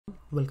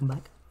Welcome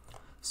back.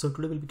 So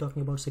today we'll be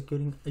talking about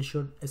securing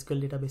Azure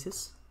SQL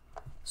databases.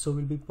 So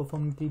we'll be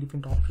performing three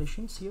different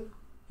operations here.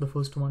 The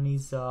first one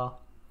is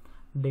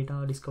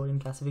data discovery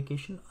and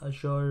classification,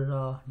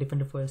 Azure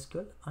Defender for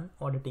SQL, and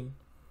auditing.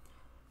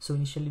 So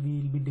initially we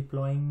will be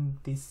deploying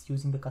this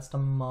using the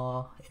custom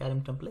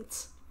ARM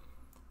templates.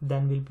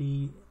 Then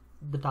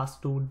the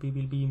task 2 would be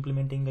we'll be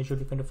implementing Azure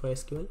Defender for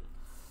SQL.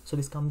 So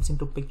this comes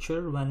into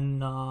picture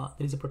when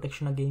there is a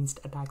protection against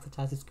attacks such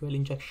as SQL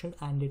injection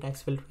and data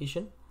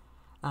exfiltration.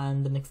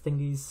 And the next thing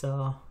is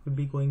we'll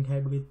be going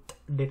ahead with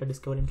data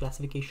discovery and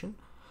classification.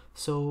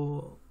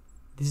 So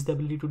this is the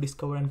ability to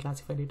discover and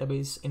classify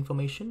database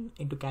information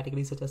into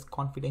categories such as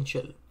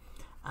confidential.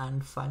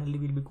 And finally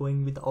we'll be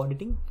going with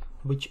auditing,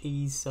 which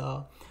is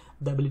the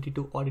ability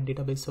to audit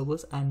database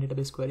servers and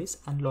database queries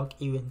and log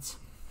events.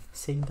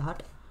 Saying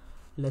that,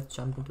 let's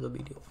jump into the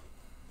video.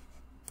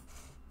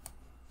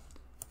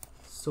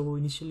 So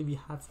initially we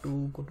have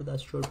to go to the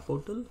Azure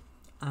portal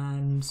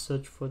and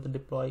search for the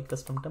deploy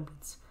custom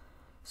templates.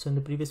 So in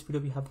the previous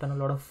video we have done a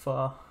lot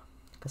of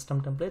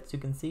custom templates. You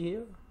can see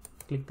here,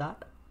 click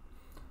that.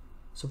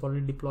 So I've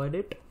already deployed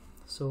it.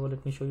 So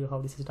let me show you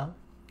how this is done.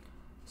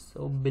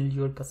 So build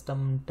your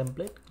custom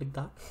template, click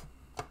that.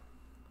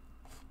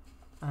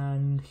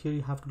 And here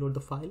you have to load the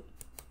file.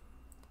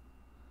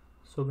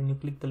 So when you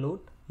click the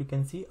load, you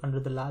can see under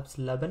the labs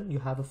 11 you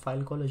have a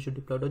file called Azure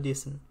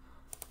deploy.json.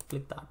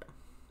 Click that.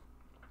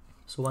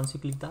 So once you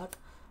click that,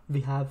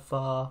 we have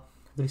the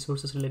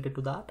resources related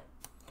to that.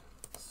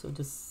 So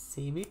just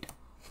save it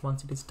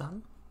once it is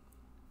done.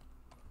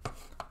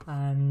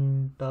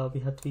 And we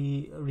have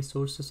 3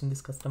 resources in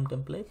this custom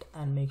template,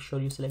 and make sure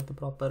you select the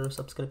proper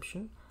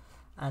subscription.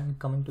 And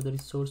coming to the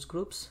resource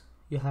groups,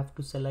 you have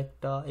to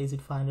select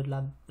AZ500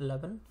 lab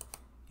 11.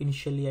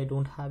 Initially I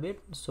don't have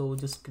it, so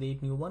just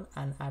create new one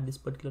and add this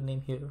particular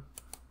name here,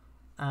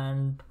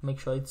 and make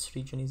sure its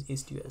region is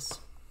East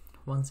US.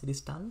 Once it is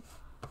done,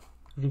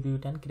 review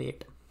it and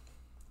create.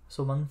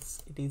 So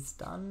once it is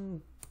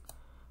done,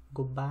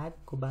 go back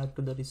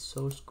to the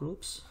resource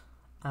groups,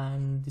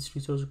 and this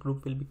resource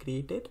group will be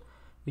created,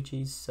 which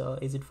is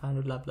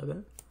AZ500 lab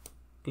 11.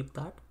 Click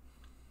that.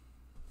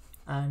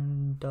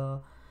 And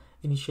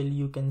initially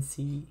you can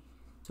see,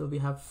 so we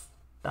have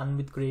done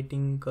with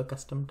creating a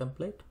custom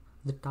template.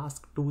 The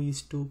task 2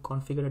 is to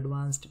configure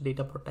advanced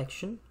data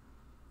protection.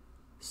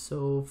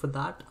 So for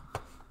that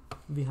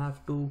we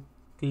have to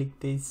click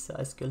this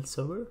SQL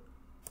server,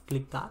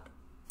 click that.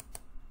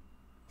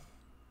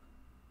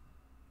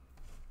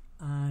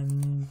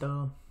 And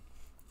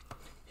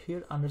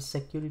here under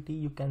security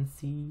you can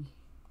see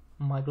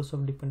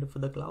Microsoft Defender for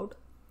the cloud,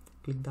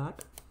 click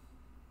that.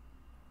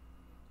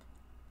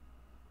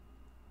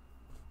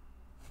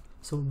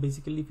 So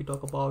basically if we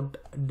talk about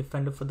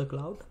Defender for the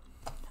cloud,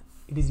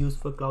 it is used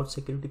for cloud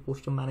security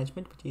posture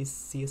management, which is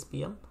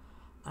CSPM,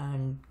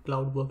 and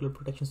cloud workload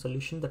protection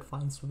solution that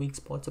finds weak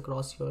spots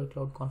across your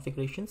cloud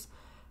configurations,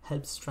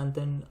 helps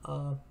strengthen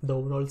the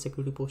overall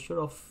security posture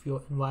of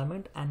your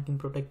environment, and can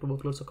protect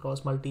workloads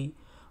across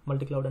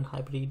multi-cloud and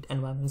hybrid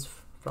environments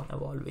from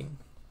evolving.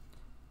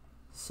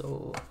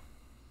 So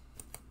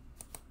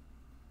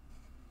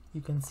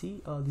you can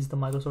see this is the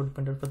Microsoft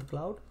Defender for the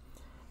cloud.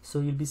 So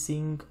you'll be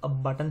seeing a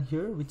button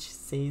here which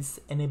says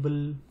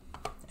enable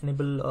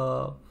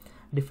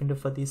Defender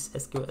for this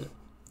SQL.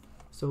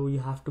 So you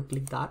have to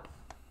click that.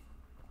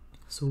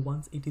 So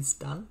once it is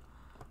done,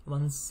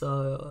 once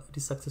it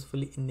is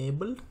successfully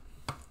enabled,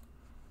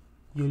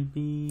 you'll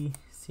be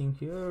seeing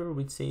here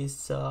which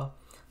says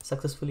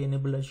successfully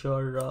enabled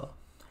Azure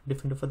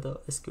Defender for the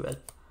SQL.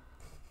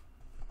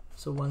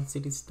 So once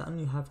it is done,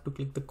 you have to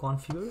click the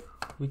configure,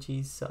 which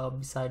is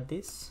beside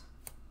this.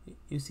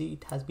 You see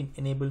it has been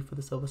enabled for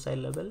the server side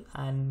level,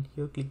 and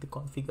here click the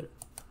configure.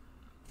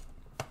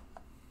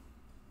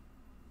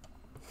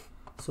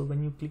 So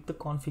when you click the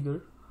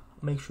configure,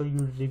 make sure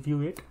you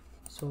review it.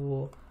 So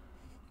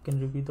you can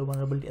review the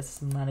vulnerability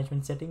assessment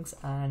management settings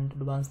and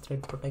advanced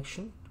threat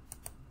protection.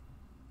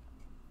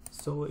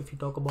 So if you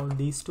talk about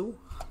these two,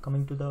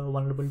 coming to the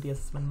vulnerability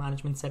assessment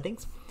management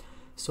settings.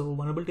 So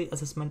vulnerability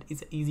assessment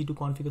is an easy to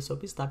configure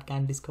service that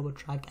can discover,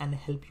 track, and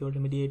help you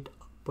remediate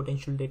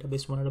potential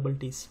database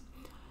vulnerabilities.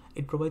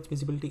 It provides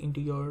visibility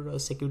into your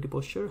security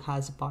posture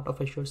as a part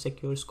of Azure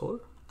Secure Score,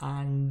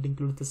 and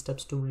includes the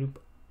steps to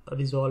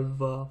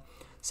resolve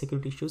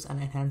security issues and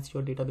enhance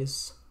your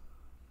database.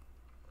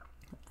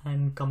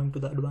 And coming to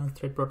the advanced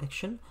threat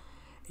protection,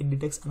 it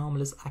detects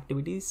anomalous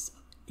activities,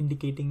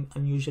 indicating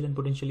unusual and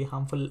potentially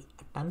harmful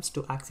attempts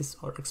to access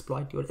or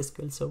exploit your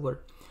SQL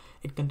server.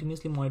 It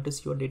continuously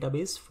monitors your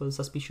database for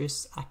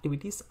suspicious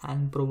activities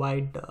and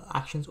provide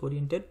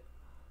actions-oriented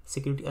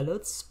security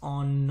alerts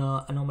on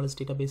anomalous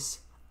database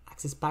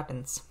access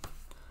patterns.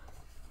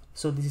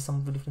 So this is some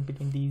of the difference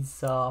between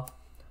these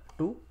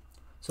two.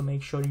 So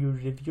make sure you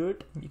review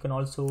it. You can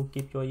also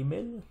keep your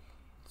email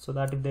so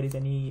that if there is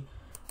any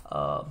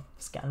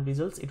scan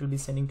results, it will be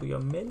sending to your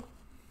mail.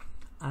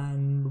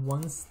 And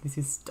once this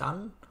is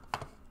done,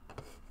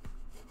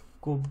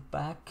 go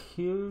back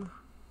here.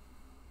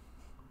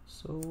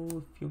 So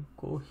if you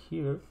go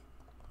here,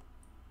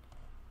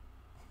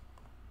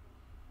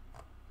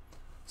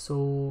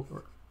 So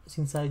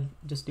since I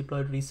just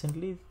deployed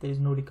recently, there is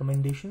no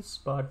recommendations,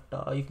 but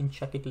you can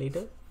check it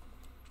later.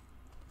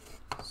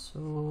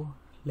 So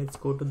let's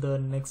go to the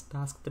next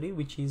task 3,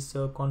 which is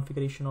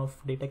configuration of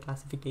data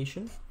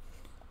classification.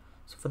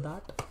 So for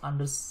that,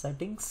 under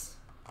settings,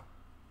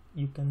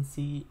 you can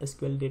see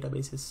SQL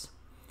databases.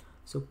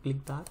 So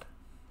click that.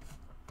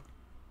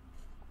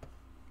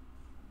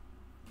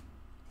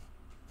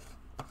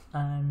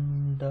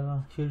 And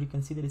here you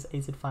can see there is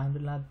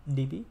AZ500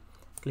 DB.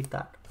 Click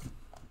that.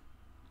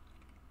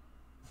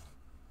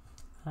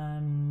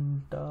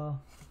 And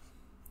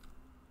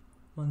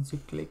once you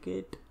click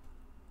it,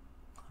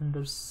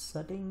 under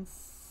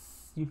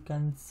settings, you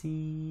can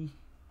see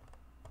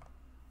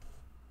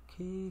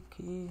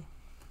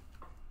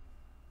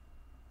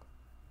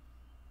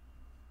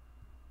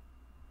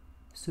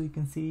so you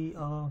can see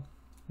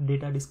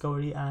data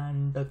discovery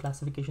and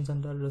classifications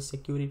under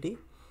security.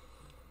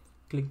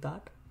 Click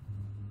that.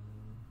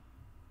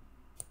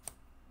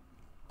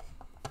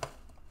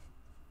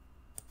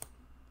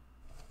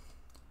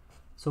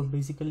 So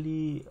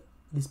basically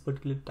this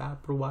particular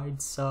tab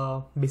provides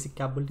basic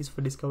capabilities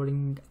for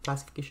discovering,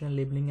 classification and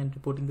labeling and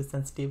reporting the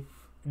sensitive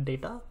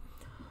data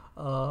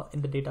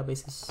in the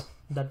databases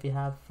that we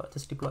have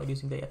just deployed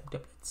using the ARM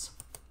templates.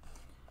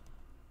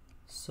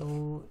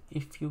 So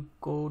if you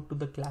go to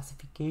the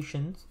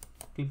classifications,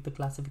 click the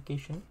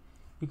classification,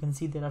 you can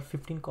see there are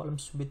 15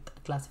 columns with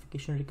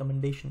classification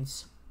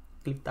recommendations.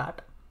 Click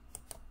that.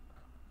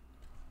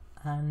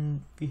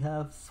 And we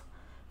have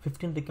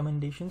 15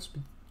 recommendations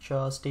which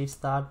states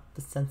that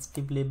the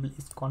sensitive label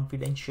is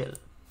confidential.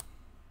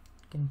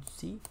 You can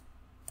see.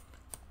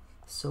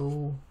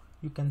 So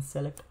you can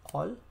select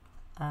all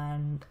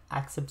and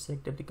accept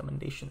selected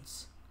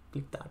recommendations.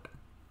 Click that.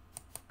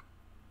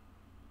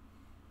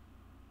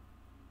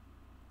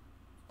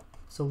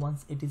 So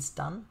once it is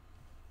done,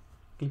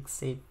 click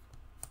save.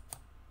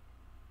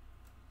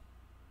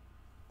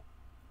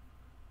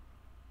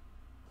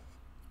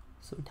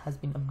 So it has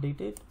been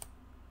updated.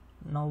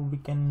 Now we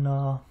can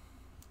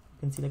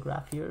you can see the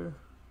graph here.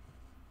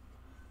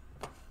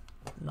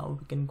 Now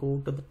we can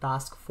go to the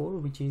task 4,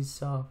 which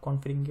is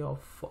configuring of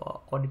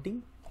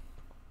auditing.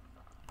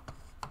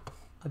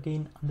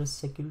 Again, under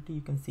security,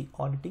 you can see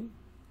auditing.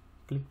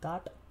 Click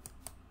that.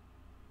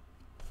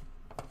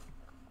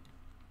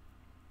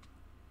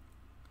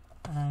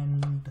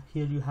 And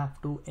here you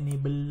have to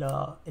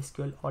enable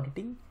SQL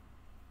auditing.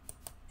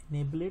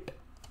 Enable it.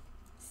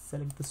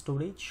 Select the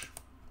storage.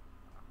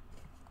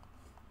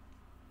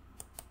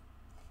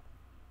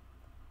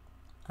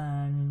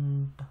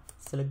 And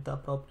select the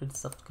appropriate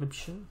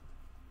subscription.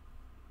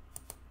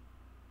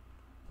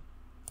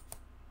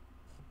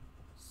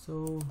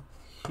 So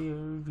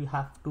here you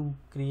have to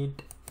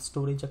create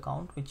storage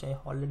account, which I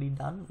already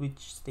done,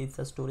 which states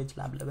as storage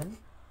lab 11.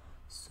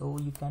 So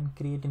you can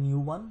create a new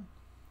one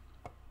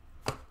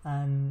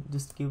and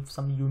just give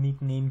some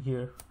unique name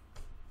here.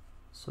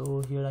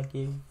 So here I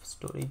gave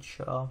storage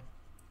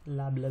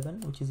lab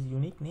 11, which is a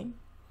unique name.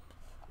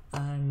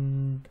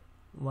 And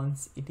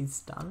once it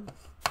is done,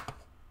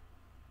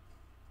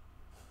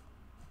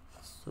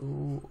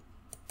 so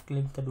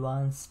click the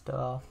advanced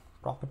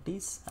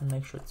properties and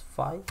make sure it's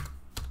 5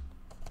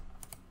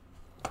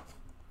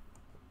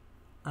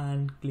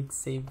 and click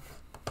save.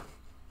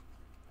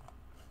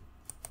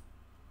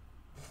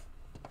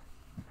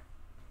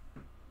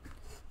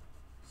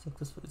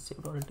 Successfully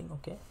saved auditing.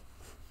 Okay,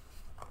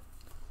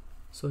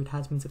 so it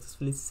has been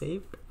successfully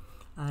saved,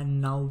 and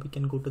now we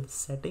can go to the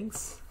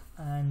settings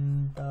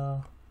and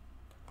where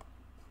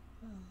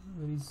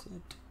is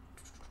it?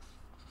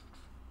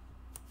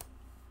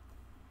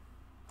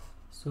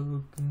 So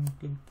you can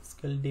click the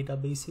SQL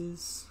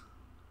databases,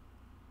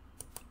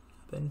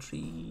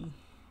 entry,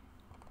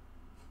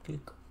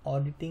 click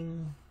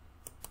auditing.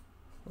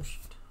 Oh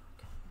shit.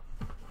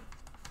 Okay.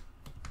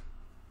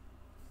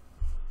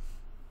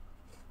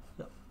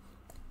 Yeah.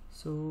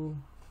 So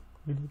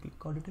did we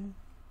click auditing?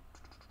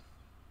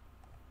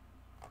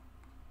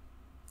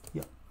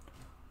 Yeah,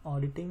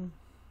 auditing.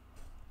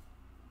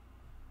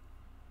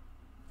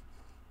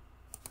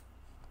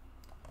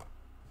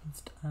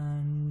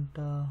 And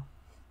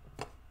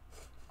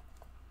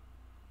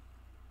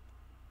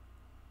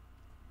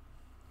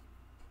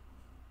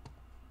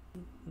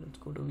let's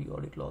go to view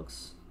audit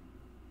logs.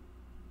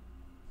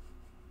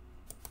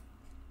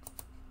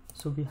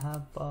 So we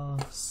have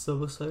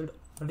server side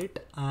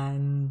audit,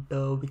 and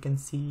we can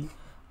see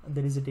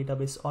there is a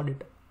database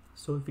audit.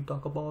 So if we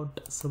talk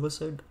about server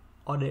side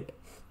audit,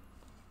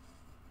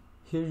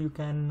 here you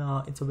can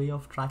it's a way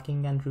of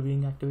tracking and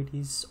reviewing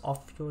activities of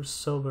your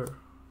server.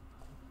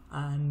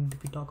 And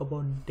if we talk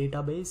about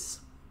database,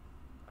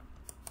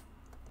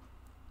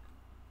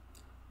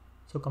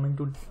 so coming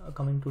to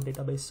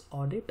database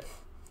audit,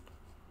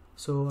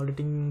 so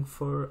auditing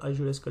for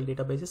Azure SQL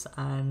databases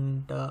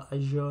and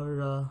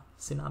Azure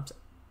Synapse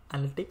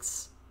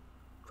Analytics,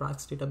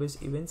 tracks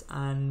database events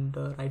and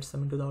writes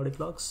them into the audit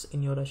logs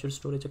in your Azure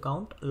storage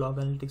account, log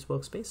analytics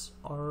workspace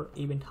or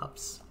event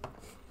hubs.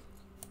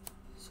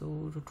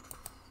 So if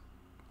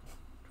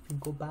we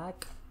go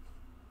back,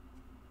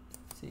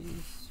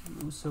 says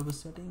view server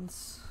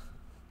settings,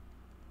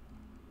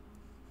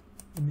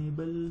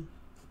 enable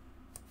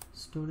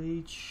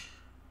storage,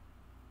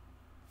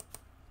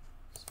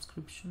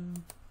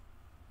 subscription,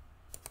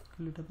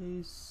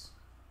 database,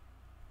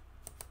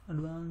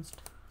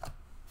 advanced,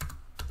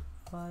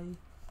 file,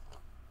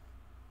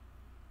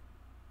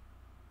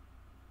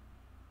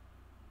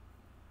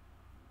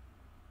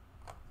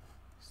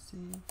 save.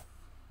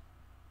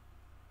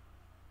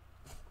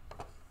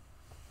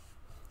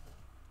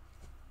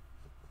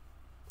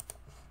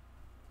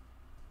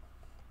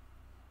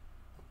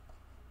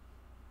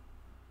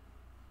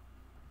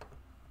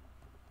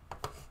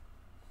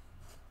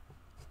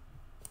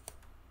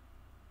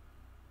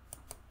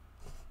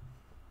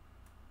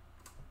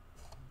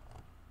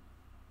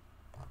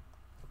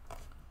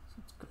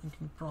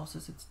 In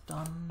process, it's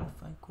done.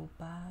 If I go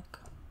back,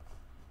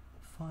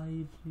 if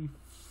I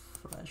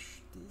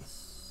refresh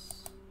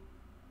this,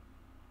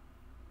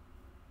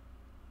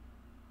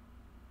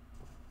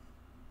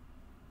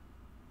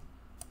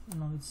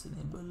 now it's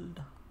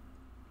enabled.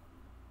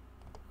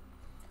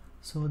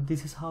 So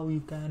this is how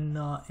you can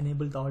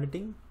enable the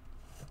auditing,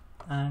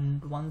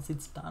 and once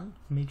it's done,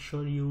 make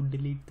sure you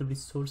delete the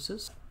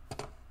resources.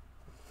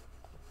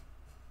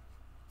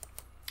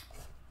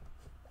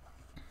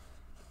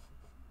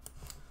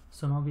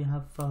 So now we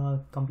have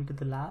completed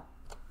the lab.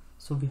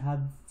 So we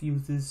have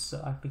used this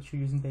architecture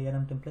using the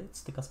ARM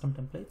templates, the custom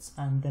templates,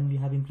 and then we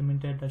have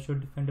implemented Azure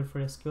Defender for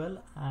SQL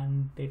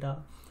and data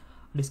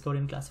discovery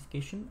and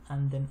classification,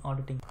 and then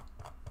auditing.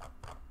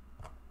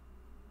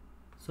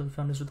 So if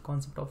you understood the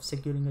concept of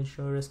securing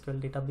Azure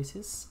SQL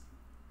databases,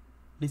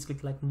 please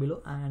click like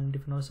below, and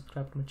if you're not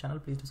subscribed to my channel,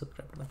 please do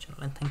subscribe to my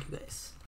channel, and thank you guys.